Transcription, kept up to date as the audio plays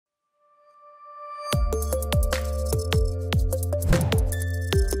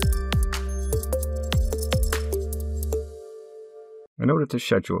In order to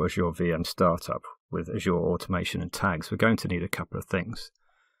schedule Azure VM startup with Azure automation and tags, we're going to need a couple of things.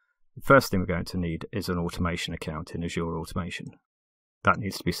 The first thing we're going to need is an automation account in Azure Automation. That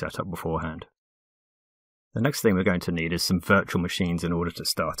needs to be set up beforehand. The next thing we're going to need is some virtual machines in order to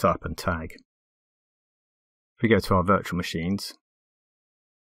start up and tag. If we go to our virtual machines,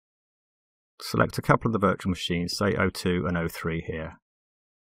 select a couple of the virtual machines, say O2 and O3 here.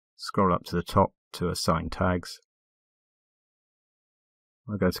 Scroll up to the top to assign tags.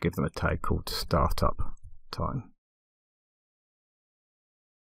 I'm going to give them a tag called Startup Time.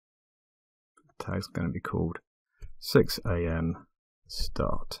 The tag's going to be called 6 AM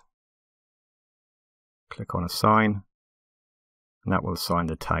Start. Click on Assign, and that will assign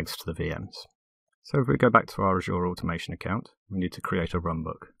the tags to the VMs. So if we go back to our Azure Automation account, we need to create a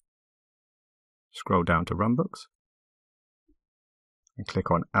runbook. Scroll down to Runbooks, and click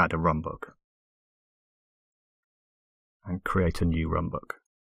on Add a Runbook. And create a new runbook.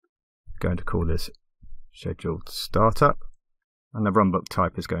 I'm going to call this Scheduled Startup, and the runbook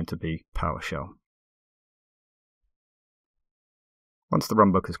type is going to be PowerShell. Once the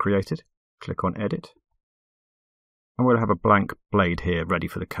runbook is created, click on Edit, and we'll have a blank blade here ready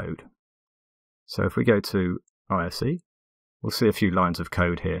for the code. So if we go to ISE, we'll see a few lines of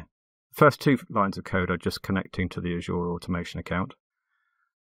code here. The first two lines of code are just connecting to the Azure Automation account,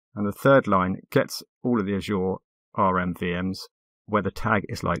 and the third line gets all of the Azure RM VMs where the tag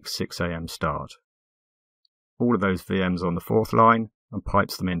is like 6 AM start. All of those VMs on the fourth line and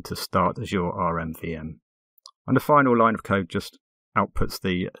pipes them into start Azure RM VM. And the final line of code just outputs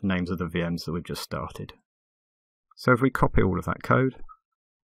the names of the VMs that we've just started. So if we copy all of that code,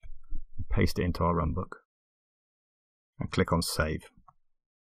 and paste it into our runbook, and click on Save.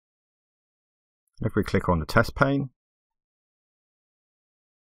 If we click on the test pane,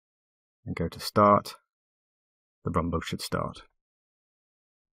 and go to Start, the runbook should start.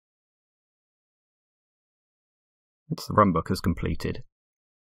 Once the runbook is completed,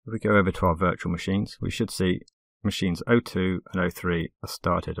 if we go over to our virtual machines, we should see machines O2 and O3 are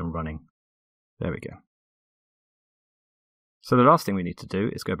started and running. There we go. So the last thing we need to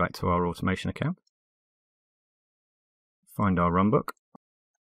do is go back to our automation account, find our runbook,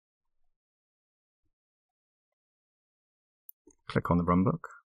 click on the runbook,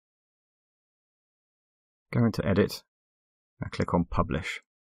 go into Edit, and click on Publish.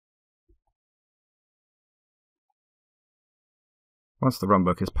 Once the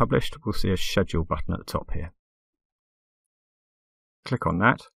runbook is published, we'll see a Schedule button at the top here. Click on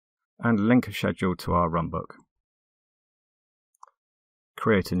that, and link a schedule to our runbook.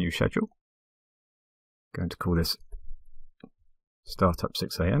 Create a new schedule. Going to call this Startup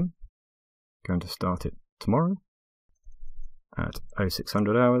 6 AM. Going to start it tomorrow at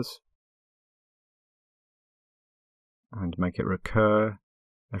 0600 hours. And make it recur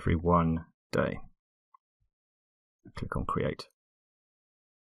every 1 day. Click on Create.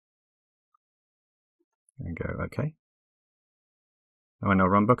 And go OK. Now in our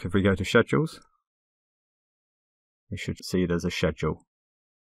runbook, if we go to Schedules, we should see there's a schedule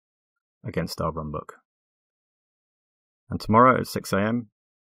against our runbook. And tomorrow at 6 AM,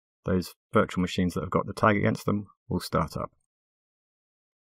 those virtual machines that have got the tag against them will start up.